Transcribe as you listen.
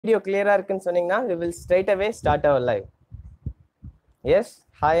Video clear இருக்குன்னு சொன்னீங்கன்னா we will straight away start our live. Yes,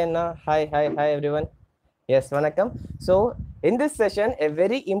 hi Anna, hi everyone. Yes, vanakkam. So in this session a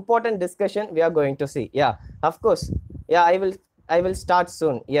very important discussion we are going to see. Yeah, of course. Yeah, I will start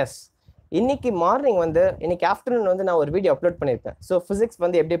soon. Yes. இன்னைக்கு morning இன்னைக்கு afternoon நான் ஒரு video upload பண்ணியிருக்கேன். So physics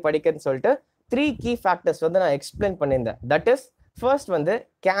எப்படி படிக்கிறதுன்னு சொல்லிட்டு 3 key factors நான் explain பண்ணியிருந்தேன். That is first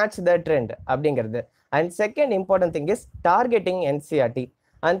catch the trend அப்படிங்கிறது, and second important thing is targeting NCERT,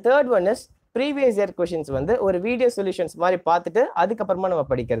 and third one is previous year questions ஒரு வீடியோ சொல்யூஷன்ஸ் மாதிரி பார்த்துட்டு அதுக்கப்புறமா நம்ம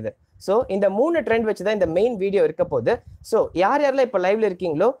படிக்கிறது. ஸோ இந்த 3 ட்ரெண்ட் வச்சு தான் இந்த மெயின் வீடியோ இருக்க போகுது. ஸோ யாரெல்லாம் இப்போ லைவ்ல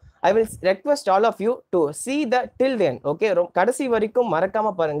இருக்கீங்களோ I will request all of you to see the till the end. Okay, கடைசி வரைக்கும்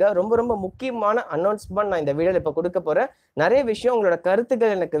மறக்காம பாருங்க. ரொம்ப முக்கியமான அனௌன்ஸ்மெண்ட் நான் இந்த வீடியோல இப்ப கொடுக்க போறேன். நிறைய விஷயம் உங்களோட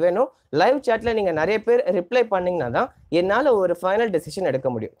கருத்துக்கள் எனக்கு வேணும். லைவ் சாட்ல நீங்க நிறைய பேர் ரிப்ளை பண்ணீங்கன்னா தான் என்னால ஒரு ஃபைனல் டெசிஷன் எடுக்க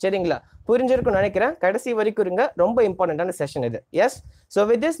முடியும். சரிங்களா? புரிஞ்சிருக்கும் நினைக்கிறேன். கடைசி வரைக்கும் இருங்க. ரொம்ப இம்பார்ட்டன்டான செஷன் இது. S. So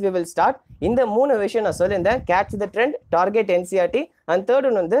with this we will start. இந்த 3 விஷயம் நான் சொல்லியிருந்தேன். Catch the trend, target NCERT, and third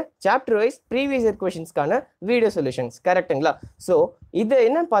one chapter wise previous year கொஷின்ஸ்க்கான video solutions. கரெக்டுங்களா? ஸோ இது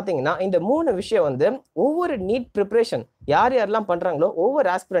என்னன்னு பார்த்தீங்கன்னா இந்த 3 விஷயம் ஒவ்வொரு நீட் ப்ரிப்பரேஷன் யாரெல்லாம் பண்றாங்களோ ஒவ்வொரு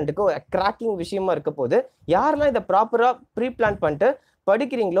ஆஸ்பிரண்ட்டுக்கும் கிராக்கிங் விஷயமா இருக்க போது யாரெல்லாம் இதை ப்ராப்பரா ப்ரீ பிளான் பண்ணிட்டு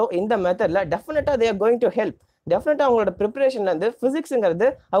படிக்கிறீங்களோ இந்த மெத்தட்ல டெஃபினட்டா they are going to help. டெஃபினட்டா அவங்களோட ப்ரிப்பரேஷன்ல பிசிக்ஸ்ங்கிறது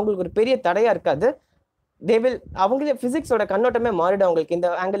அவங்களுக்கு ஒரு பெரிய தடையா இருக்காது. தே வில் அவங்களே பிசிக்ஸோட கண்ணோட்டமே மாறிடும் அவங்களுக்கு இந்த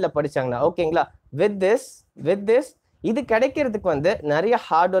ஆங்கிள் படிச்சாங்கன்னா. ஓகேங்களா? வித் திஸ் இது கிடைக்கிறதுக்கு நிறைய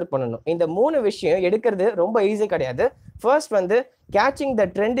ஹார்ட் ஒர்க் பண்ணணும். இந்த 3 விஷயம் எடுக்கிறது ரொம்ப ஈஸி கிடையாது. First catching the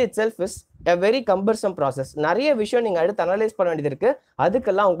trend it self is a very cumbersome process. நிறைய விஷயம் நீங்க அடுத்து அனலைஸ் பண்ண வேண்டியது இருக்கு.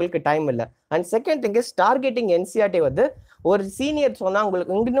 அதுக்கெல்லாம் உங்களுக்கு டைம் இல்லை. And second thing is targeting NCERT ஒரு சீனியர் சொன்னா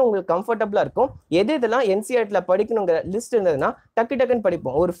உங்களுக்கு கம்ஃபர்டபுளா இருக்கும். இதெல்லாம் என்சிஆர்டில படிக்கணுங்கிற லிஸ்ட் இருந்ததுன்னா டக்குன்னு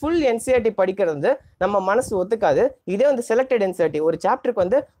படிப்போம். ஒரு ஃபுல் என்சிஆர்டி படிக்கிறது நம்ம மனசு ஒத்துக்காது. இதே செலக்டட் என்சிஆர்டி ஒரு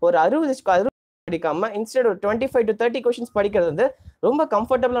சாப்டருக்கு ஒரு 60 படிக்காம இன்ஸ்டெட் ஒரு 25 to 30 கொஸ்டின்ஸ் படிக்கிறது ரொம்ப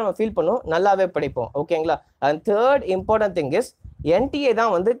கம்ஃபர்டபுளா நம்ம ஃபீல் பண்ணுவோம். நல்லாவே படிப்போம். ஓகேங்களா? And third important thing is NDA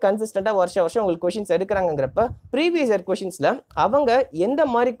தான் கன்சிஸ்டண்டா வருஷம் உங்களுக்கு கொஸ்டின்ஸ் எடுக்கிறாங்கிறப்ப ப்ரீவியஸ் இயர் கொஸ்டின்ஸ்ல அவங்க எந்த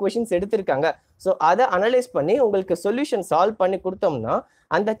மாதிரி கொஸ்டின்ஸ் எடுத்திருக்காங்க, ஸோ அதை அனலைஸ் பண்ணி உங்களுக்கு சொல்யூஷன் சால்வ் பண்ணி கொடுத்தோம்னா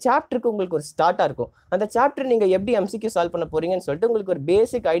அந்த சாப்டருக்கு உங்களுக்கு ஒரு ஸ்டார்ட்டா இருக்கும். அந்த சாப்டர் நீங்க எப்படி எம்சிக்யூ சால்வ் பண்ண போறீங்கன்னு சொல்லிட்டு உங்களுக்கு ஒரு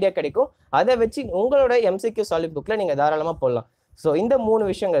பேசிக் ஐடியா கிடைக்கும். அதை வச்சு உங்களோட எம்சிக்யூ சால்வ் புக்ல நீங்க தாராளமா போடலாம். ஸோ இந்த 3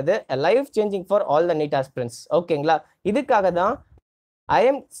 விஷயங்கிறது life changing for all the need aspirants. ஓகேங்களா? இதுக்காக தான் ஐ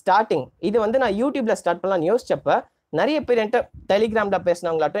எம் ஸ்டார்டிங். இது நான் யூடியூப்ல ஸ்டார்ட் பண்ணலாம்னு யோசிச்சப்ப நிறைய பேர் என்கிட்ட டெலிகிராம்ல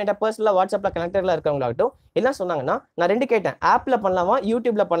பேசினவங்களாகட்டும், என்கிட்ட பர்சனலா வாட்ஸ்அப்ல கனெக்டர்ல இருக்கவங்களாகட்டும் என்ன சொன்னாங்கன்னா, நான் 2 கேட்டேன், ஆப்ல பண்ணலாமா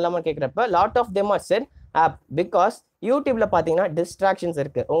யூடியூப்ல பண்ணலாமா கேட்குறப்ப lot of them R set app. Because யூடியூப்ல பாத்தீங்கன்னா டிஸ்ட்ராக்ஷன்ஸ்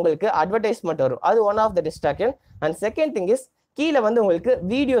இருக்கு. உங்களுக்கு அட்வர்டைஸ்மெண்ட் வரும், அது one of the distraction. And second thing is கீழே உங்களுக்கு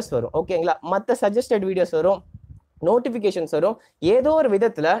வீடியோஸ் வரும். ஓகேங்களா? மற்ற சஜஸ்டட் வீடியோஸ் வரும், நோட்டிபிகேஷன்ஸ் வரும். ஏதோ ஒரு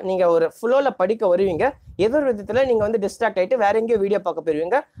விதத்துல நீங்க ஒரு ஃப்ளோல படிக்க வருவீங்க, ஏதோ ஒரு விதத்துல நீங்க டிஸ்ட்ராக்ட் ஆயிட்டு வேற எங்கேயோ வீடியோ பார்க்க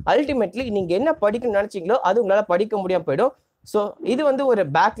போயிருவீங்க. அல்டிமேட்லி நீங்க என்ன படிக்கணும்னு நினைச்சீங்களோ அது உங்களால படிக்க முடியாம போயிடும். ஸோ இது ஒரு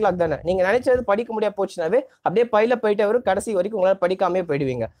பேக்லாக் தானே. நீங்க நினைச்சது படிக்க முடியாது போச்சுனாவே அப்படியே பையில போயிட்டே வரும், கடைசி வரைக்கும் உங்களால படிக்காமே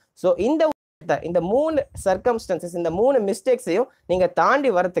போயிடுவீங்க. ஸோ இந்த 3 சர்க்கம்ஸ்டன்சஸ், இந்த 3 மிஸ்டேக்ஸையும் நீங்க தாண்டி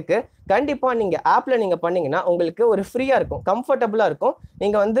வரதுக்கு கண்டிப்பா நீங்க ஆப்ல நீங்க பண்ணீங்கன்னா உங்களுக்கு ஒரு ஃப்ரீயா இருக்கும், கம்ஃபர்டபுளா இருக்கும்.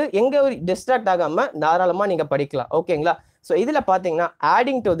 நீங்க எங்க டிஸ்ட்ராக்ட் ஆகாம தாராளமா நீங்க படிக்கலாம். ஓகேங்களா? ஸோ இதுல பாத்தீங்கன்னா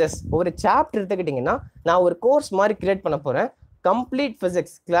ஆடிங் டு திஸ் ஒரு சாப்டர் எடுத்துக்கிட்டீங்கன்னா நான் ஒரு கோர்ஸ் மாதிரி கிரியேட் பண்ண போறேன். Complete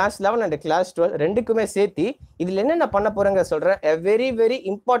physics class 11 and class 12 ரெண்டுக்குமே சேர்த்து இதுல என்னென்ன பண்ண போறேங்க சொல்றேன். Very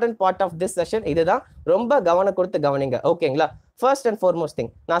important part of this session. இதுதான் ரொம்ப கவனம் கொடுத்து கவனிங்க. ஓகேங்களா? ஃபர்ஸ்ட் அண்ட் ஃபார்மோஸ்ட் திங்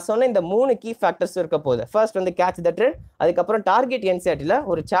நான் சொன்ன இந்த 3 கீ ஃபேக்டர்ஸ் இருக்க போகுது. ஃபர்ஸ்ட் கேட்ச் த ட்ரெண்ட், அதுக்கப்புறம் டார்கெட் என்சிஆர்டில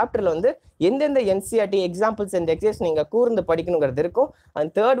ஒரு சாப்டர்ல எந்தெந்த என்சிஆர்டி எக்ஸாம்பிள்ஸ் அண்ட் எக்ஸைஸ் நீங்க கூர்ந்து படிக்கணுங்கிறது இருக்கும்.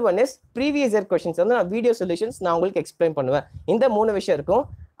 And third one is previous year questions நான் வீடியோ சொல்யூஷன்ஸ் நான் உங்களுக்கு எக்ஸ்பிளைன் பண்ணுவேன். இந்த 3 விஷயம் இருக்கும்.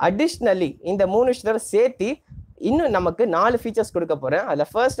 அடிஷ்னலி இந்த 3 விஷயத்தோட சேர்த்து இன்னும் நமக்கு 4 ஃபீச்சர்ஸ் கொடுக்க போறேன். அதுல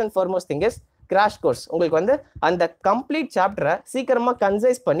first and foremost thing is crash course. உங்களுக்கு அந்த கம்ப்ளீட் சாப்டரை சீக்கிரமா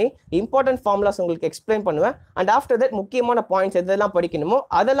கன்சைஸ் பண்ணி இம்பார்ட்டன்ட் ஃபார்முலாஸ் உங்களுக்கு எக்ஸ்பிளைன் பண்ணுவேன். அண்ட் ஆஃப்டர் தட் முக்கியமான பாயிண்ட்ஸ் எதெல்லாம் படிக்கணுமோ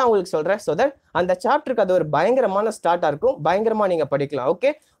அதெல்லாம் உங்களுக்கு சொல்றேன். ஸோ தட் அந்த சாப்டருக்கு அது ஒரு பயங்கரமான ஸ்டார்ட்டா இருக்கும், பயங்கரமா நீங்க படிக்கலாம்.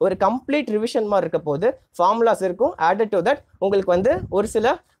 ஓகே, ஒரு கம்ப்ளீட் ரிவிஷன் மாதிரி இருக்க போது ஃபார்முலாஸ் இருக்கும். ஆடட் டு தட் உங்களுக்கு ஒரு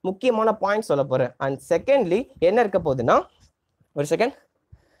சில முக்கியமான பாயிண்ட்ஸ் சொல்ல போறேன். அண்ட் செகண்ட்லி என்ன இருக்க போகுதுன்னா, ஒரு second,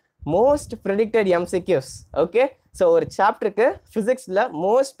 most predicted MCQs. Okay, so ஒரு சாப்டருக்கு பிசிக்ஸ்ல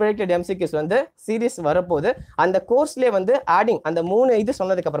மோஸ்ட் ப்ரெடிக்டட் MCQs சீரீஸ் வரப்போகுது. அந்த கோர்ஸ்லேயே ஆடிங் அந்த 3 இது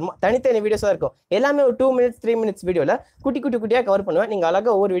சொன்னதுக்கு அப்புறமா தனித்தனி வீடியோஸாக இருக்கும். எல்லாமே ஒரு 2 minutes 3 minutes வீடியோல குட்டியாக கவர் பண்ணுவேன். நீங்க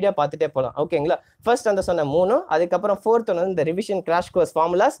அழகா ஒவ்வொரு வீடியோ பார்த்துட்டே போகலாம். ஓகேங்களா? ஃபர்ஸ்ட் சொன்ன 3, அதுக்கப்புறம் 4th இந்த revision crash course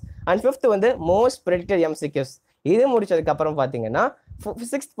formulas, and 5th most predicted MCQs. இது முடிச்சதுக்கு அப்புறம் பாத்தீங்கன்னா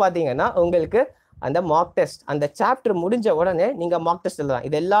 6th பாத்தீங்கன்னா உங்களுக்கு அந்த மார்க் டெஸ்ட், அந்த சாப்டர் முடிஞ்ச உடனே நீங்க மார்க் டெஸ்ட் எழுதலாம்.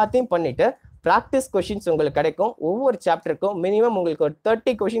 இது எல்லாத்தையும் பண்ணிட்டு ப்ராக்டிஸ் கொஷின்ஸ் உங்களுக்கு கிடைக்கும். ஒவ்வொரு சாப்டருக்கும் மினிமம் உங்களுக்கு ஒரு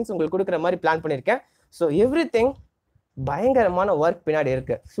 30 கொஷின்ஸ் உங்களுக்கு கொடுக்குற மாதிரி பிளான் பண்ணியிருக்கேன். ஸோ எவ்ரிதிங் பயங்கரமான ஒர்க் பின்னாடி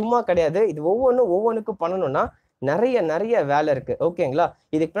இருக்கு, சும்மா கிடையாது. இது ஒவ்வொன்றுக்கும் பண்ணணும்னா நிறைய வேலை இருக்கு. ஓகேங்களா?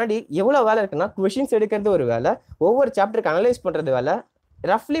 இதுக்கு முன்னாடி எவ்வளவு வேலை இருக்குன்னா, கொஷின்ஸ் எடுக்கிறது ஒரு வேலை, ஒவ்வொரு சாப்டருக்கு அனலைஸ் பண்றது வேலை.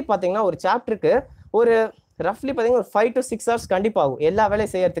 ரஃப்லி பார்த்தீங்கன்னா ஒரு சாப்டருக்கு ஒரு ரஃப்லி பார்த்தீங்கன்னா ஒரு 5 to 6 hours கண்டிப்பாக ஆகும் எல்லா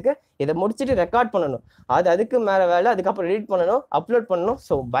வேலையும் செய்யறதுக்கு. இதை முடிச்சுட்டு ரெக்கார்ட் பண்ணணும், அதுக்கு மேலே வேலை, அதுக்கப்புறம் எடிட் பண்ணணும், அப்லோட் பண்ணணும்.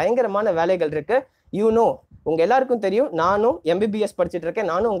 ஸோ பயங்கரமான வேலைகள் இருக்கு. உங்க எல்லாருக்கும் தெரியும், நானும் MBBS படிச்சுட்டு இருக்கேன்,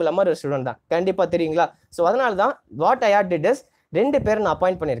 நானும் உங்களை மாதிரி ஒரு ஸ்டூடெண்ட் தான், கண்டிப்பா தெரியுங்களா? ஸோ அதனால தான் வாட் ஐ டிட் இஸ் 2 பேர் நான்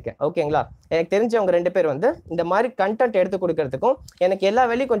அப்பாயிண்ட் பண்ணியிருக்கேன். ஓகேங்களா? எனக்கு தெரிஞ்சவங்க 2 பேர் வந்து இந்த மாதிரி கண்டென்ட் எடுத்து கொடுக்கறதுக்கும் எனக்கு எல்லா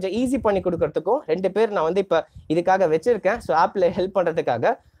வேலையும் கொஞ்சம் ஈஸி பண்ணி கொடுக்கறதுக்கும் 2 பேர் நான் வந்து இப்போ இதுக்காக வச்சிருக்கேன். ஸோ ஆப்ல ஹெல்ப்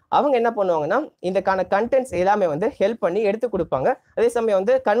பண்றதுக்காக அவங்க என்ன பண்ணுவாங்கன்னா, இதுக்கான கண்டென்ட்ஸ் எல்லாமே வந்து ஹெல்ப் பண்ணி எடுத்து கொடுப்பாங்க. அதே சமயம்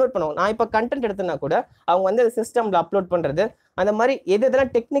வந்து கன்வெர்ட் பண்ணுவாங்க. நான் இப்போ கண்டென்ட் எடுத்தேன்னா கூட அவங்க வந்து சிஸ்டம்ல அப்லோட் பண்றது, அந்த மாதிரி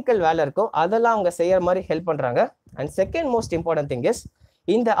எதெல்லாம் டெக்னிக்கல் வேலை இருக்கோ அதெல்லாம் அவங்க செய்யற மாதிரி ஹெல்ப் பண்றாங்க. And second most important thing is,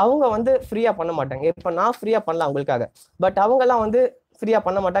 அவங்க வந்து ஃப்ரீயா பண்ண மாட்டாங்க. இப்போ நான் ஃப்ரீயா பண்ணலாம் அவங்களுக்காக, பட் அவங்கெல்லாம் வந்து ஃப்ரீயா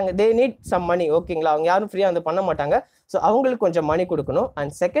பண்ண மாட்டாங்க. They need some money. ஓகேங்களா? அவங்க யாரும் ஃப்ரீயா வந்து பண்ண மாட்டாங்க. ஸோ அவங்களுக்கு கொஞ்சம் மணி கொடுக்கணும்.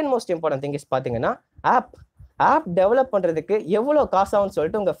 And second most important thing is பார்த்தீங்கன்னா, ஆப் டெவலப் பண்றதுக்கு எவ்வளோ காசு ஆகும்னு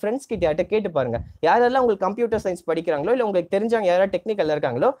சொல்லிட்டு உங்க ஃப்ரெண்ட்ஸ் கிட்ட கேட்டு பாருங்க. யாரெல்லாம் உங்களுக்கு கம்ப்யூட்டர் சயின்ஸ் படிக்கிறாங்களோ, இல்லை உங்களுக்கு தெரிஞ்சவங்க யாராவது டெக்னிக்கல்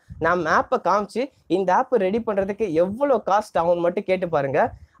இருக்காங்களோ, நம்ம ஆப்பை காமிச்சு இந்த ஆப் ரெடி பண்றதுக்கு எவ்வளோ காஸ்ட் ஆகும்னு மட்டும் கேட்டு பாருங்க.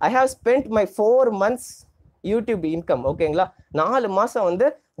 I have spend my 4 months YouTube income. ஓகேங்களா? 4 மாசம் வந்து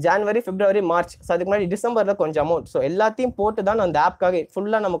ஜனவரி, பிப்ரவரி, மார்ச், அதுக்கு முன்னாடி டிசம்பர்ல கொஞ்சம் அமௌண்ட். ஸோ எல்லாத்தையும் போட்டு தான் அந்த ஆப்காக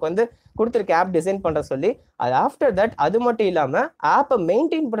ஃபுல்லா நமக்கு வந்து கொடுத்துருக்க ஆப் டிசைன் பண்ற சொல்லி. அது ஆஃப்டர் தட் அது மட்டும் இல்லாம ஆப்பை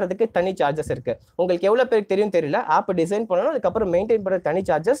மெயின்டைன் பண்றதுக்கு தனி சார்ஜஸ் இருக்கு. உங்களுக்கு எவ்வளவு பேருக்கு தெரியும் தெரியல, ஆப் டிசைன் பண்ணணும், அதுக்கப்புறம் மெயின்டைன் பண்றது தனி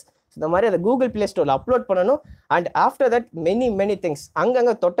சார்ஜஸ். இந்த மாதிரி அதை கூகுள் பிளே ஸ்டோர்ல அப்லோட் பண்ணணும். And after that many things,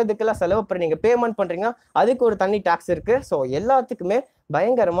 அங்கங்க தொட்டதுக்கெல்லாம் செலவு பண்ணி நீங்க பேமெண்ட் பண்றீங்கன்னா அதுக்கு ஒரு தனி டாக்ஸ் இருக்கு. ஸோ எல்லாத்துக்குமே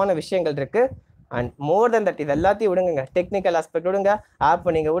பயங்கரமான விஷயங்கள் இருக்கு. அண்ட் மோர் தென் தட், இது எல்லாத்தையும் விடுங்க, டெக்னிக்கல் ஆஸ்பெக்ட் விடுங்க, ஆப்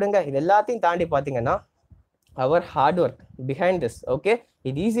நீங்க விடுங்க, இது எல்லாத்தையும் தாண்டி பார்த்தீங்கன்னா அவர் hard work behind this. Okay,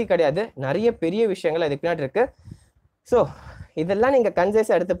 இது ஈஸி கிடையாது, நிறைய பெரிய விஷயங்கள் அதுக்கு பின்னாடி இருக்கு. ஸோ இதெல்லாம் நீங்க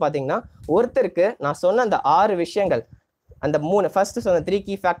கன்சைஸா எடுத்து பார்த்தீங்கன்னா, ஒருத்தருக்கு நான் சொன்ன அந்த 6 விஷயங்கள், அந்த 3 ஃபர்ஸ்ட் சொன்ன 3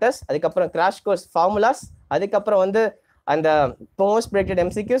 key factors, அதுக்கப்புறம் கிராஷ் கோர்ஸ் ஃபார்முலாஸ், அதுக்கப்புறம் வந்து அந்த most predicted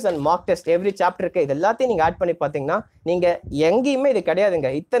MCQs and mark test every சாப்டருக்கு, இது எல்லாத்தையும் நீங்க ஆட் பண்ணி பார்த்தீங்கன்னா, நீங்க எங்கேயுமே இது கிடையாதுங்க.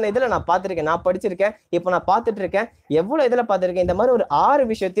 இத்தனை இதுல நான் பார்த்துருக்கேன், நான் படிச்சிருக்கேன், இப்போ நான் பார்த்துட்டு இருக்கேன், எவ்வளவு இதுல பார்த்துருக்கேன். இந்த மாதிரி ஒரு 6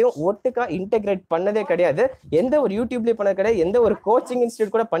 விஷயத்தையும் ஒட்டுக்கா இன்டெகிரேட் பண்ணதே கிடையாது. எந்த ஒரு யூடியூப்லயும் பண்ணது கிடையாது, எந்த ஒரு கோச்சிங்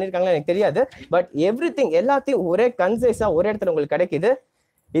இன்ஸ்டியூட் கூட பண்ணிருக்காங்களா எனக்கு தெரியாது. பட் எவ்ரிதிங் எல்லாத்தையும் ஒரே கன்சைஸா ஒரே இடத்துல உங்களுக்கு கிடைக்குது.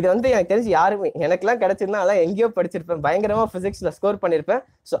 இது வந்து எனக்கு தெரிஞ்சு யாருமே, எனக்குலாம் கிடைச்சிருந்தா அதெல்லாம் எங்கேயோ படிச்சிருப்பேன், பயங்கரமா பிசிக்ஸ்ல ஸ்கோர் பண்ணிருப்பேன்.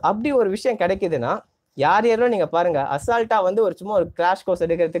 ஸோ அப்படி ஒரு விஷயம் கிடைக்குதுன்னா யாரும் நீங்க பாருங்க, அசால்ட்டா வந்து ஒரு சும்மா ஒரு கிராஷ் கோர்ஸ்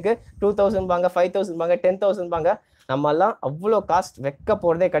எடுக்கிறதுக்கு 2000 பாங்க, 5000 பாங்க, 10,000 பாங்க. நம்ம எல்லாம் அவ்வளோ காஸ்ட் வைக்க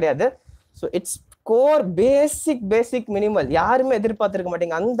போறதே கிடையாது. So it's core basic minimal, யாருமே எதிர்பார்த்திருக்க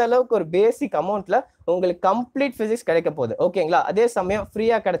மாட்டீங்க. அந்த அளவுக்கு ஒரு பேசிக் அமௌண்ட்ல உங்களுக்கு கம்ப்ளீட் பிசிக்ஸ் கிடைக்க போகுது. ஓகேங்களா? அதே சமயம்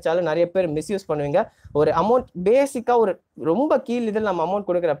ஃப்ரீயா கிடைச்சாலும் நிறைய பேர் மிஸ்யூஸ் பண்ணுவீங்க. ஒரு அமௌண்ட் பேசிக்கா ஒரு ரொம்ப கீழ் இதில் நம்ம அமௌண்ட்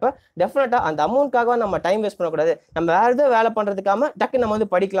கொடுக்குறப்ப டெஃபினட்டா அந்த அமௌண்ட்காக நம்ம டைம் வேஸ்ட் பண்ணக்கூடாது. நம்ம வேற ஏதோ வேலை பண்றதுக்காம டக்கு நம்ம வந்து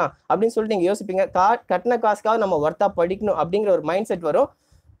படிக்கலாம் அப்படின்னு சொல்லிட்டு நீங்க யோசிப்பீங்க. கட்டின காசுக்காக நம்ம ஒர்த்தா படிக்கணும் அப்படிங்கிற ஒரு மைண்ட் செட் வரும்.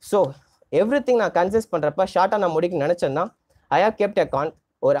 ஸோ எவ்ரிதிங் நான் கன்சிடர் பண்றப்ப ஷார்ட்டா நான் முடிக்க நினைச்சேன்னா, ஐ ஹவ் கெப்ட் அ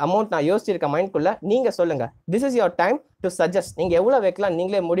ஒரு அமௌண்ட் நான் யோசிச்சிருக்க மைண்ட்குள்ள. நீங்க சொல்லுங்க, this is your time to suggest. நீங்க எவ்வளவு வைக்கலாம்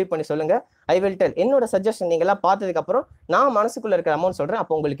நீங்களே முடிவு பண்ணி சொல்லுங்க. I will tell. என்னோட சஜஷன் நீங்க எல்லாம் பார்த்ததுக்கு அப்புறம் நான் மனசுக்குள்ள இருக்கிற அமௌண்ட் சொல்றேன்,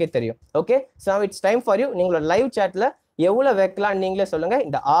 அப்போ உங்களுக்கே தெரியும். Okay, so it's time for you. நீங்களோட live சாட்ல எவ்வளவு வைக்கலாம் நீங்களே சொல்லுங்க.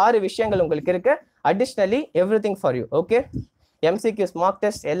 இந்த 6 விஷயங்கள் உங்களுக்கு இருக்கு. Additionally everything for you. Okay, MCQs, mark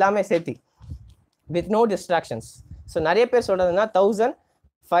test எல்லாமே சேர்த்தி வித் நோ டிஸ்ட்ராக்ஷன்ஸ். ஸோ நிறைய பேர் சொல்றதுன்னா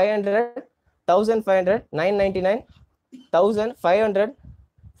 1500, 1500, 999, 1500,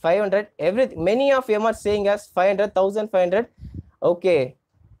 500, everything. Many of you are saying as 500, 1500. Okay,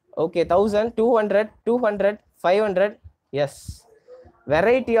 1000, 200, 200, 500. Yes,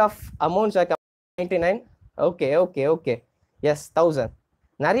 variety of amounts are 99. Okay. Yes, 1000.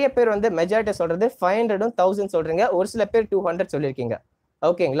 நிறைய பேர் வந்து மெஜாரிட்டி சொல்றது 500 1000 சொல்றீங்க. ஒரு சில பேர் 200 சொல்லிருக்கீங்க.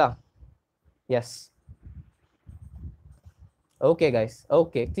 ஓகேங்களா? S. Okay guys,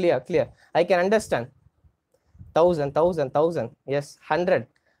 okay, clear. I can understand. 1000. Yes, 100,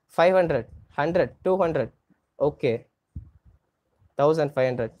 500, 100, 200. Okay,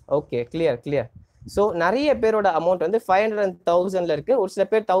 1500. Okay, clear. So நிறைய பேரோட அமௌண்ட் வந்து 500 and 1000ல இருக்கு. ஒரு சில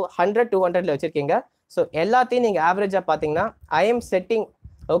பேர் 100, 200ல வச்சிருக்கீங்க. ஸோ எல்லாத்தையும் நீங்க ஆவரேஜா பாத்தீங்கன்னா ஐ எம் செட்டிங்.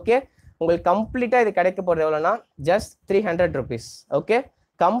 ஓகே, உங்களுக்கு கம்ப்ளீட்டா இது கிடைக்க போறது எவ்வளோனா ஜஸ்ட் 300 rupees. ஓகே,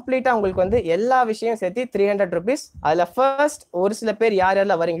 கம்ப்ளீட்டா உங்களுக்கு வந்து எல்லா விஷயம் சேர்த்து 300 rupees. அதுல ஃபர்ஸ்ட் ஒரு சில பேர்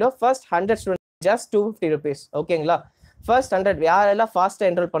யாரெல்லாம் வரீங்களோ ஃபர்ஸ்ட் 100 ஸ்டூடெண்ட் just 250 rupees. ஓகேங்களா? ஃபர்ஸ்ட் 100 யாரெல்லாம் ஃபாஸ்ட்டாக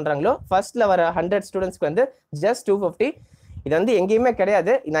என்ரோல் பண்ணுறாங்களோ ஃபர்ஸ்ட்ல வர 100 ஸ்டூடெண்ட்ஸ்க்கு வந்து ஜஸ்ட் 250. இது வந்து எங்கேயுமே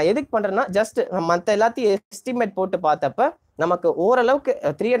கிடையாது. நான் எதுக்கு பண்றேன்னா ஜஸ்ட் மற்ற எல்லாத்தையும் எஸ்டிமேட் போட்டு பார்த்தப்ப நமக்கு ஓரளவுக்கு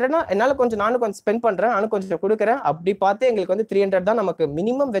 300 என்னால நானும் கொஞ்சம் ஸ்பெண்ட் பண்றேன், நானும் கொஞ்சம் கொடுக்குறேன். அப்படி பார்த்து எங்களுக்கு வந்து 300 தான் நமக்கு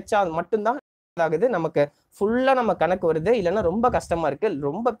மினிமம் வச்சா மட்டும்தான் ஆகுது. நமக்கு ஃபுல்லா நம்ம கணக்கு வருது, இல்லைன்னா ரொம்ப கஷ்டமா இருக்கு,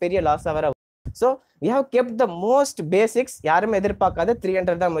 ரொம்ப பெரிய லாஸா வேற. So we have kept the most basics. யாருமே எதிர்பார்க்காத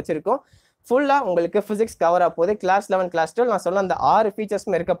 300 தான் வச்சிருக்கோம். ஃபுல்லா உங்களுக்கு பிசிக்ஸ் கவர் ஆக போகுது. கிளாஸ் 11 கிளாஸ் 12 நான் சொன்ன அந்த 6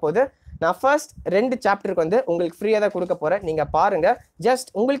 ஃபீச்சர்ஸும் இருக்க போகுது. நான் ஃபர்ஸ்ட் 2 சாப்டருக்கு வந்து உங்களுக்கு ஃப்ரீயா தான் கொடுக்க போறேன். நீங்க பாருங்க, ஜஸ்ட்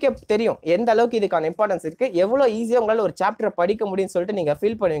உங்களுக்கே தெரியும் எந்த அளவுக்கு இதுக்கான இம்பார்ட்டன்ஸ் இருக்கு, எவ்வளவு ஈஸியா உங்களால ஒரு சாப்டரை படிக்க முடியும்னு சொல்லிட்டு நீங்க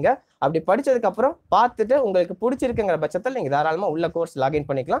ஃபீல் பண்ணுவீங்க. அப்படி படிச்சதுக்கு அப்புறம் பார்த்துட்டு உங்களுக்கு பிடிச்சிருக்குங்கிற பட்சத்தில் நீங்க தாராளமா உள்ள கோர்ஸ் லாகின்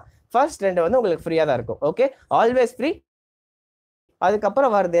பண்ணிக்கலாம். ஃபர்ஸ்ட் 2 வந்து உங்களுக்கு ஃப்ரீயா தான் இருக்கும். Okay, always free.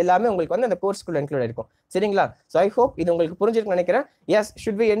 அதுக்கப்புறம் வரது எல்லாமே உங்களுக்கு வந்து அந்த கோர்ஸ்க்குள்ள இன்க்ளூட் இருக்கும். சரிங்களா? ஸோ ஐ ஹோப் இது உங்களுக்கு புரிஞ்சிருக்குன்னு நினைக்கிறேன். எஸ்,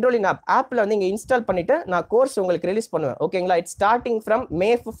 ஷுட் பி என்ரோல் இன் ஆப்ல வந்து இங்க இன்ஸ்டால் பண்ணிட்டு நான் கோர்ஸ் உங்களுக்கு ரிலீஸ் பண்ணுவேன். ஓகேங்களா? It's starting from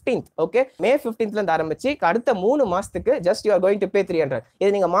May 15th. Okay, May 15th இருந்து ஆரம்பிச்சு அடுத்த 3 மாசத்துக்கு just you are going to pay 300.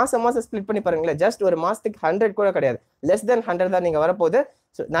 இது நீங்க மாசம் ஸ்பிளிட் பண்ணி பாருங்களேன். ஜஸ்ட் ஒரு மாசத்துக்கு 100 கூட கிடையாது, லெஸ் தென் 100 தான் நீங்க வரப்போகுது.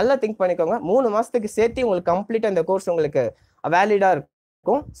 ஸோ நல்லா திங்க் பண்ணிக்கோங்க. 3 மாசத்துக்கு சேர்த்து உங்களுக்கு கம்ப்ளீட்டா இந்த கோர்ஸ் உங்களுக்கு வேலிடா இருக்கும்.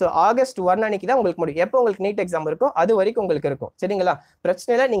 ஸோ August 1 அன்னைக்கு தான் உங்களுக்கு முடியும். எப்போ உங்களுக்கு நீட் எக்ஸாம் இருக்கோ அது வரைக்கும் உங்களுக்கு இருக்கும். சரிங்களா?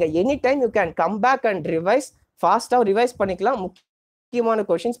 பிரச்சனை இல்லை. நீங்க any time you can come back and revise. ஃபாஸ்ட்டாக ரிவைஸ் பண்ணிக்கலாம். முக்கியமான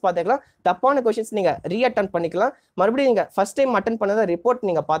கொஸ்டின்ஸ் பார்த்துக்கலாம். தப்பான கொஸ்டின்ஸ் நீங்க ரீஅட்டன் பண்ணிக்கலாம். மறுபடியும் நீங்க ஃபர்ஸ்ட் டைம் அட்டன் பண்ணத ரிப்போர்ட்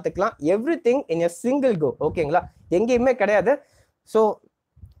நீங்க பார்த்துக்கலாம். Every thing in a single கோ. ஓகேங்களா? எங்கேயுமே கிடையாது. So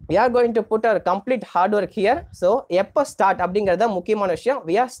we are going to put our complete hard work here. So எப்போ ஸ்டார்ட் அப்படிங்கிறது தான் முக்கியமான விஷயம்.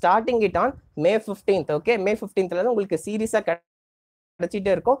 we are starting it on May 15th. Okay, May 15th உங்களுக்கு சீரியஸா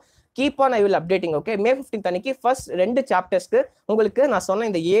கிடைச்சிட்டே இருக்கும். Keep on, I will updating. Okay, May 15th அன்னைக்கு first 2 சாப்டர்ஸ்க்கு உங்களுக்கு நான் சொன்ன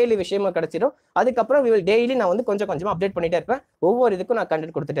இந்த 7 விஷயமும் கிடைச்சிடும். அதுக்கப்புறம் டெய்லி நான் வந்து கொஞ்சம் கொஞ்சமா அப்டேட் பண்ணிட்டே இருப்பேன். ஒவ்வொரு இதுக்கும் நான்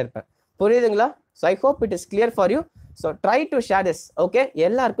கண்டென்ட் கொடுத்துட்டே இருப்பேன். புரியுதுங்களா? So I hope it is clear for you. So try to share this. Okay,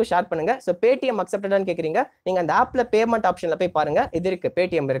 எல்லாருக்கும் ஷேர் பண்ணுங்க. ஸோ பேடிஎம் அக்செப்டடான்னு கேட்குறீங்க, நீங்க அந்த ஆப்ல பேமெண்ட் ஆப்ஷன்ல போய் பாருங்க. இது இருக்கு,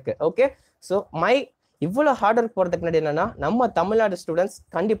 பேடிஎம் இருக்கு. ஓகே, ஸோ இவ்வளோ ஹார்ட் ஒர்க் போகிறதுக்கு முன்னாடி என்னன்னா, நம்ம தமிழ்நாடு ஸ்டூடெண்ட்ஸ்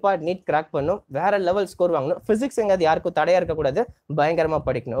கண்டிப்பாக நீட் கிராக் பண்ணும், வேற லெவல் ஸ்கோர் வாங்கணும். பிசிக்ஸ்ங்கிறது யாருக்கும் தடையா இருக்கக்கூடாது, பயங்கரமாக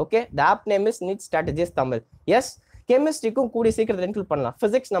படிக்கணும். Okay, the app name is NEET strategies Tamil. S, கெமிஸ்ட்ரிக்கும் கூடிய சீக்கிரத்தில் இன்க்ளூட் பண்ணலாம்.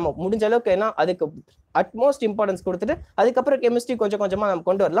 பிசிக்ஸ் நம்ம முடிஞ்ச அளவுக்கு ஏன்னா அதுக்கு அட்மோஸ்ட் இம்பார்ட்டன்ஸ் கொடுத்துட்டு அதுக்கப்புறம் கெமிஸ்ட்ரி கொஞ்சம் கொஞ்சமாக நம்ம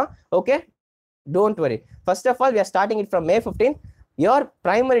கொண்டு வரலாம். Okay, don't worry. First of all, we are starting it from May 15. Your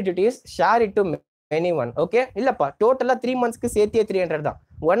primary duty is share it to anyone. Okay, இல்லப்பா டோட்டலா 3 மந்த்ஸ்க்கு சேர்த்தியே 300 தான்.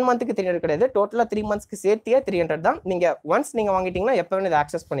 1 மந்த்துக்கு 300 கிடையாது, டோட்டலா 3 மந்த்ஸ்க்கு சேர்த்தியே 300 தான். நீங்க ஒன்ஸ் நீங்க வாங்கிட்டீங்கன்னா எப்ப வேணும் இதை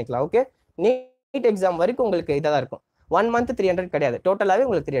ஆக்சஸ் பண்ணிக்கலாம். ஓகே, நீட் எக்ஸாம் வரைக்கும் உங்களுக்கு இதாக தான் இருக்கும். 1 மந்த் 300 கிடையாது, டோட்டலாவே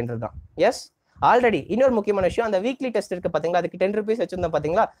உங்களுக்கு 300 தான். எஸ், ஆல்ரெடி இன்னொரு முக்கியமான விஷயம், அந்த வீக்லி டெஸ்ட் இருக்கு பாத்தீங்களா, அதுக்கு 10 rupees வச்சிருந்தோம்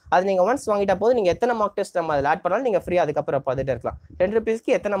பாத்தீங்களா, அது நீங்க ஒன்ஸ் வாங்கிட்டா போது நீங்க எத்தனை மார்க் டெஸ்ட் நம்ம அதில் ஆட் பண்ணாலும் நீங்க ஃப்ரீ அதுக்கப்புறம் பார்த்துட்டே இருக்கலாம். 10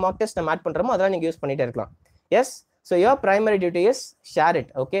 rupeesக்கு எத்தனை மார்க் டெஸ்ட் நம்ம ஆட் பண்றோமோ அதெல்லாம் நீங்க யூஸ் பண்ணிட்டே இருக்கலாம். S, so your primary duty is share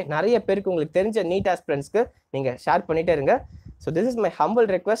it. Okay, நிறைய பேருக்கு உங்களுக்கு தெரிஞ்ச நீட் ஆஸ்பிரண்ட்ஸ்க்கு நீங்கள் ஷேர் பண்ணிட்டே இருங்க. So this is my humble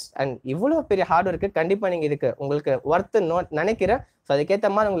request. And இவ்வளோ பெரிய ஹார்ட் ஒர்க்கு கண்டிப்பாக நீங்கள் இதுக்கு உங்களுக்கு ஒர்த்து நினைக்கிறேன். ஸோ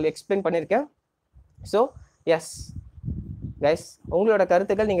அதுக்கேற்ற மாதிரி உங்களுக்கு எக்ஸ்பிளைன் பண்ணியிருக்கேன். ஸோ எஸ் கைஸ், உங்களோட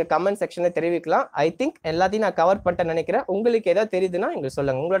கருத்துக்கள் நீங்கள் கமெண்ட் செக்ஷனில் தெரிவிக்கலாம். ஐ திங்க் எல்லாத்தையும் நான் கவர் பண்ணிட்டேன்னு நினைக்கிறேன். உங்களுக்கு ஏதாவது தெரியுதுன்னா எங்களுக்கு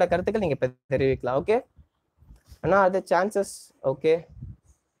சொல்லுங்கள். உங்களோட கருத்துக்கள் நீங்கள் இப்போ தெரிவிக்கலாம். ஓகே, ஆனால் அது சான்சஸ் ஓகே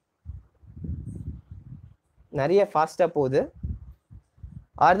நிறைய ஃபாஸ்டா போகுது.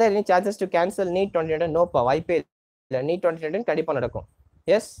 R there any chances to cancel NEET 2020? நோப்பா, வாய்ப்பே இல்லை. நீட் 2020 கண்டிப்பாக நடக்கும்.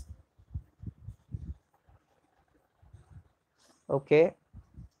 S, okay.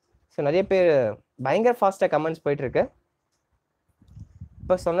 ஸோ நிறைய பேர் பயங்கர ஃபாஸ்டா கமெண்ட்ஸ் போயிட்டு இருக்கு.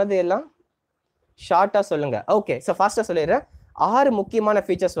 இப்போ சொன்னது எல்லாம் ஷார்ட்டா சொல்லுங்க. ஓகே, ஸோ ஃபாஸ்டா சொல்லிடுறேன். 6 முக்கியமான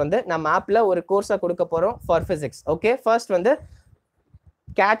ஃபீச்சர்ஸ் வந்து நம்ம ஆப்ல ஒரு கோர்ஸா கொடுக்க போறோம் ஃபார் பிசிக்ஸ். ஓகே, ஃபர்ஸ்ட் வந்து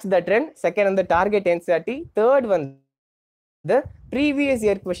catch the trend, second வந்து target NCERT, third வந்து previous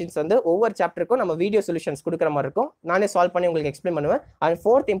year questions வந்து ஒவ்வொரு சாப்டருக்கும் நம்ம வீடியோ சொல்யூஷன்ஸ் கொடுக்குற மாதிரி இருக்கும். நானே சால்வ் பண்ணி உங்களுக்கு எக்ஸ்பிளைன் பண்ணுவேன். And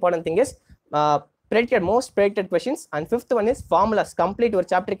fourth important thing is most predicted questions. And fifth one is formulas. Complete ஒரு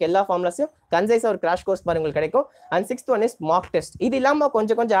சாப்டருக்கு எல்லா ஃபார்முலாஸையும் கன்சைஸா ஒரு கிராஷ் கோர்ஸ் மாதிரி உங்களுக்கு கிடைக்கும். And sixth one is mark test. இது இல்லாம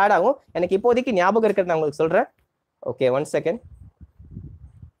கொஞ்சம் ஆட் ஆகும். எனக்கு இப்போதைக்கு ஞாபகம் இருக்கிறது நான் உங்களுக்கு சொல்றேன். Okay, 1 second.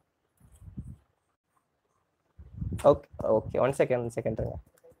 Okay 1 second.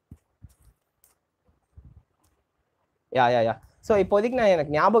 யா. ஸோ இப்போதைக்கு நான்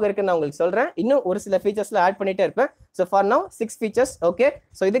எனக்கு ஞாபகம் இருக்குன்னு நான் உங்களுக்கு சொல்றேன். இன்னும் ஒரு சில ஃபீச்சர்ஸ்ல ஆட் பண்ணிட்டே இருப்பேன். So for now 6 features. Okay,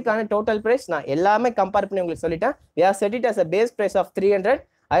 so இதுக்கான டோட்டல் பிரைஸ் நான் எல்லாமே கம்பேர் பண்ணி உங்களுக்கு சொல்லிட்டேன். we have set it as a base price of 300.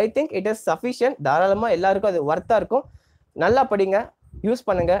 I think it is sufficient. தாராளமா எல்லாருக்கும் அது ஒர்த்தா இருக்கும். நல்லா படிங்க, யூஸ்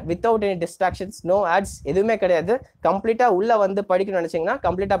பண்ணுங்க, without any distractions, no ads, எதுவுமே கிடையாது. கம்ப்ளீட்டா உள்ள வந்து படிக்கணும்னு நினைச்சீங்கன்னா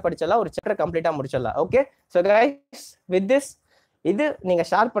கம்ப்ளீட்டா படிச்சிடலாம், ஒரு சாப்டர் கம்ப்ளீட்டா முடிச்சிடலாம். Okay, so guys, with this இது நீங்க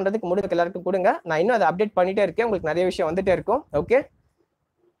ஷேர் பண்றதுக்கு முடிவு எல்லாருக்கும் கொடுங்க. நான் இன்னும் அதை அப்டேட் பண்ணிட்டே இருக்கேன். உங்களுக்கு நிறைய விஷயம் வந்துட்டே இருக்கும். Okay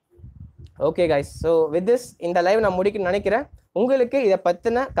okay guys, so with this இந்த லைவ் நான் முடிக்கணும்னு நினைக்கிறேன். உங்களுக்கு இதை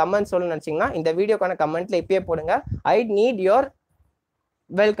பற்றின கமெண்ட் சொல்லணும்னு நினச்சிங்கன்னா இந்த வீடியோக்கான கமெண்ட்ல இப்பயே போடுங்க. I need your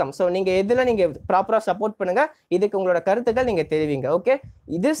welcome. So நீங்கள் எதில் நீங்கள் ப்ராப்பராக சப்போர்ட் பண்ணுங்க, இதுக்கு உங்களோட கருத்துக்கள் நீங்கள் தெரிவிங்க. Okay,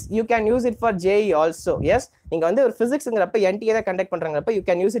 this you can use it for JEE also. yes, நீங்கள் வந்து ஒரு ஃபிசிக்ஸுங்கிறப்ப NTA தான் conduct பண்ணுறாங்கிறப்ப you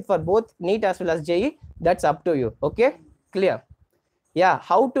can use it for both NEET as well as JEE. that's up to you. okay, clear? yeah,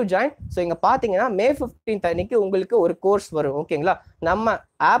 how to join? So இங்கே பார்த்தீங்கன்னா May 15th அன்னைக்கு உங்களுக்கு ஒரு course வரும். ஓகேங்களா, நம்ம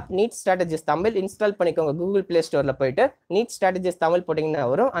app NEET strategies Tamil install பண்ணிக்கோங்க. கூகுள் பிளே ஸ்டோரில் போயிட்டு நீட் ஸ்ட்ராட்டஜிஸ் தமிழ் போட்டிங்கன்னா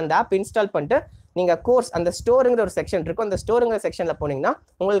வரும். அந்த ஆப் இன்ஸ்டால் பண்ணிட்டு நீங்கள் கோர்ஸ் அந்த ஸ்டோருங்கிற ஒரு செக்ஷன் இருக்கும். அந்த ஸ்டோருங்கிற செக்ஷனில் போனீங்கன்னா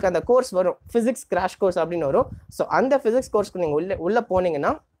உங்களுக்கு அந்த கோர்ஸ் வரும், ஃபிசிக்ஸ் கிராஷ் கோர்ஸ் அப்படின்னு வரும். ஸோ அந்த ஃபிசிக்ஸ் கோர்ஸ்க்கு நீங்கள் உள்ளே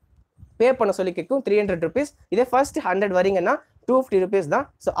போனீங்கன்னா பே பண்ண சொல்லி கேட்கும் 300 rupees. இதே ஃபர்ஸ்ட் 100 வரீங்கன்னா 250 rupees தான்.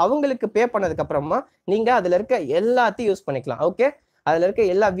 ஸோ அவங்களுக்கு பே பண்ணதுக்கு அப்புறமா நீங்கள் அதில் இருக்க எல்லாத்தையும் யூஸ் பண்ணிக்கலாம். ஓகே, அதில் இருக்க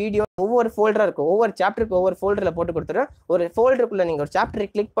எல்லா வீடியோ ஒவ்வொரு ஃபோல்டராக இருக்கும், ஒவ்வொரு சாப்டருக்கு ஒவ்வொரு ஃபோல்டரில் போட்டு கொடுத்துருவேன். ஒரு ஃபோல்டருக்குள்ளே நீங்கள் ஒரு சாப்டரை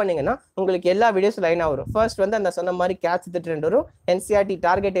கிளிக் பண்ணீங்கன்னா உங்களுக்கு எல்லா வீடியோஸ் லைனாக வரும். ஃபர்ஸ்ட் வந்து அந்த சொன்ன மாதிரி கேட்ச் தி ட்ரெண்ட் வரும், NCERT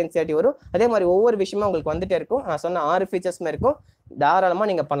டார்கெட் NCERT வரும். அதே மாதிரி ஒவ்வொரு விஷயமும் உங்களுக்கு வந்துட்டே இருக்கும். நான் சொன்ன 6 ஃபீச்சர்ஸுமே இருக்கும். தாராளமாக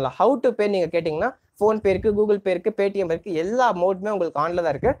நீங்கள் பண்ணலாம். ஹவு டு பே நீங்கள் கேட்டிங்கன்னா ஃபோன்பே இருக்குது, கூகுள் பே இருக்குது, பேடிஎம் இருக்குது, எல்லா மோடுமே உங்களுக்கு ஆன்ல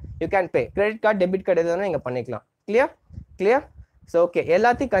தான் இருக்குது. You can pay. Credit card, debit card எதுவும் நீங்கள் பண்ணிக்கலாம். Clear clear? ஸோ ஓகே,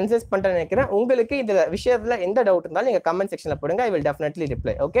 எல்லாத்தையும் கன்சிடர் பண்ணுறேன்னு நினைக்கிறேன். உங்களுக்கு இந்த விஷயத்தில் எந்த டவுட் இருந்தாலும் நீங்கள் கமெண்ட் செக்ஷனில் போடுங்க. I will definitely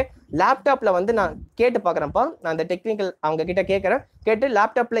reply. Okay, லேப்டாப்பில் வந்து நான் கேட்டு பார்க்குறேன்ப்பா. நான் அந்த டெக்னிக்கல் அவங்க கிட்ட கேட்குறேன். கேட்டு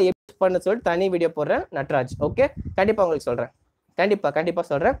லேப்டாப்பில் எப்படி பண்ண சொல்லிட்டு தனி வீடியோ போடுறேன் நட்ராஜ். ஓகே, கண்டிப்பாக உங்களுக்கு சொல்கிறேன். கண்டிப்பாக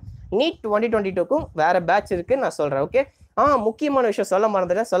சொல்கிறேன். நீட் 2022க்கும் வேறு பேட்ச் இருக்குது, நான் சொல்கிறேன். ஓகே, முக்கியமான விஷயம் சொல்ல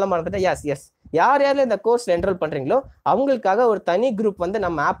மறந்துட்டேன். எஸ் யார் இந்த கோர்ஸ் என்ரோல் பண்ணுறீங்களோ அவங்களுக்காக ஒரு தனி குரூப் வந்து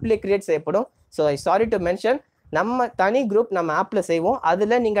நம்ம ஆப்லேயே கிரியேட் செய்யப்படும். So I sorry to mention, நம்ம தனி குரூப் நம்ம ஆப்பில் செய்வோம்.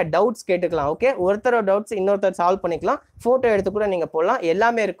 அதில் நீங்கள் டவுட்ஸ் கேட்டுக்கலாம். ஓகே, ஒருத்தரோட டவுட்ஸ் இன்னொருத்தர் சால்வ் பண்ணிக்கலாம். ஃபோட்டோ எடுத்து கூட நீங்கள் போடலாம்.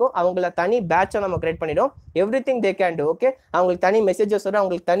 எல்லாமே இருக்கும். அவங்கள தனி பேட்சாக நம்ம கிரியேட் பண்ணிவிடும். Everything they can do. Okay, அவங்களுக்கு தனி மெசேஜஸ் வரும்,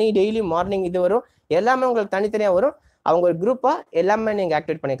 அவங்களுக்கு தனி டெய்லி மார்னிங் இது வரும், எல்லாமே உங்களுக்கு தனித்தனியாக வரும். அவங்க ஒரு குரூப்பாக எல்லாமே நீங்கள்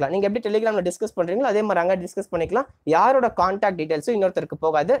ஆக்டிவேட் பண்ணிக்கலாம். நீங்கள் எப்படி டெலிகிராமில் டிஸ்கஸ் பண்ணுறீங்களோ அதே மாதிரி அங்கே டிஸ்கஸ் பண்ணிக்கலாம். யாரோட கான்டாக்ட் டீட்டெயில்ஸும் இன்னொருத்தருக்கு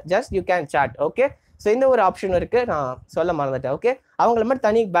போகாது. Just you can chat. Okay, so இந்த ஒரு ஆப்ஷன் இருக்குது, நான் சொல்ல மறந்துட்டேன். ஓகே, அவங்கள மாதிரி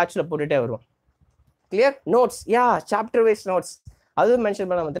தனி பேட்சில் போட்டுகிட்டே வருவோம். Clear? Notes, chapter wise notes அதுவும் மென்ஷன்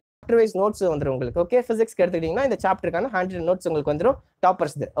பண்ண வந்து சாப்டர் வைஸ் நோட்ஸ் வந்துடும் உங்களுக்கு. ஓகே, ஃபிசிக்ஸ்க்கு எடுத்துக்கிட்டிங்கன்னா இந்த சாப்டருக்கான 100 நோட்ஸ் உங்களுக்கு வந்துடும்.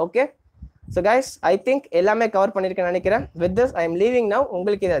 Toppers. Okay, so guys I think எல்லாமே கவர் பண்ணியிருக்கேன்னு நினைக்கிறேன். With this I am leaving now.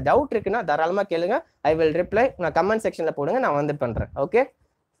 உங்களுக்கு இதை டவுட் இருக்குன்னா தாராளமாக கேளுங்க. I will reply. நான் கமெண்ட் செக்ஷனில் போடுங்க, நான் வந்து பண்ணுறேன். Okay,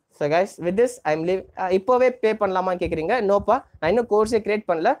 so guys with this I am leave. இப்போவே பே பண்ணலாமான்னு கேட்குறீங்க. நோப்பா, நான் இன்னும் கோர்ஸே கிரியேட்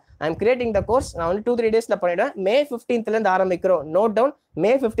பண்ணல. I am creating the course. நான் வந்து 2-3 டேஸில் பண்ணிவிடுவேன். May 15th ஆரம்பிக்கிறோம். நோட் டவுன்,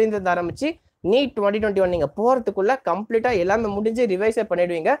 May 15th ஆரம்பிச்சு நீட் 2021 நீங்கள் போகிறதுக்குள்ள கம்ப்ளீட்டாக எல்லாமே முடிஞ்சு ரிவைஸே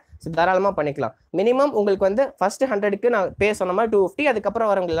பண்ணிடுவீங்க. ஸோ தாராளமாக பண்ணிக்கலாம். மினிமம் உங்களுக்கு வந்து ஃபர்ஸ்ட் 100க்கு நான் பே சொன்ன மாதிரி 250, அதுக்கப்புறம்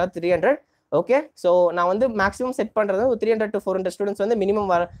வரவங்க எல்லாம் 300. ஓகே, ஸோ நான் வந்து மேக்ஸிமம் செட் பண்ணுறது ஒரு 300 to 400 ஸ்டூடெண்ட்ஸ் வந்து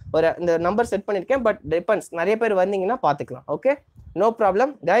மினிமம் ஒரு இந்த நம்பர் செட் பண்ணியிருக்கேன். பட் டிபெண்ட்ஸ், நிறைய பேர் வந்தீங்கன்னா பார்த்துக்கலாம். Okay, no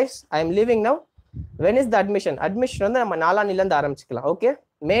problem guys. I am leaving now. When is the admission? Admission வந்து நம்ம 4ஆம் தேதியிலேருந்து ஆரம்பிச்சிக்கலாம். Okay,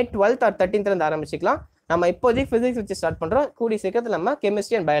 May 12th or 13th ஆரம்பிச்சிக்கலாம். நம்ம இப்போதைக்கு ஃபிசிக்ஸ் வச்சு ஸ்டார்ட் பண்ணுறோம். கூடி சீக்கிரத்தில் நம்ம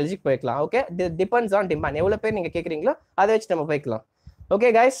கெமிஸ்ட்ரி அண்ட் பயாலஜிக்கு போய்க்கலாம். Okay, depends on demand. எவ்வளோ பேர் நீங்கள் கேட்குறீங்களோ அதை வச்சு நம்ம போய்க்கலாம். Okay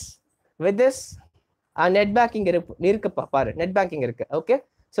guys, with this net banking இருக்குப்பா, பாரு நெட் பேங்கிங் இருக்குது. Okay,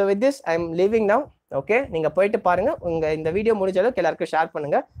 so with this I am leaving now. Okay, நீங்கள் போயிட்டு பாருங்கள். உங்கள் இந்த வீடியோ முடிஞ்ச அளவுக்கு எல்லாருக்கும் ஷேர்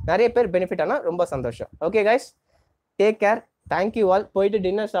பண்ணுங்கள். நிறைய பேர் பெனிஃபிட் ஆனால் ரொம்ப சந்தோஷம். Okay guys, take care. Thank you all. போயிட்டு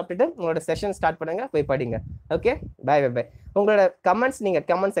டின்னர் சாப்பிட்டுட்டு உங்களோட செஷன் ஸ்டார்ட் பண்ணுங்கள், போய் படிங்க. Okay, by. உங்களோட கமெண்ட்ஸ் நீங்கள்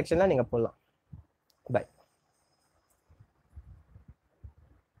கமெண்ட் செக்ஷனில் நீங்கள் போடலாம்.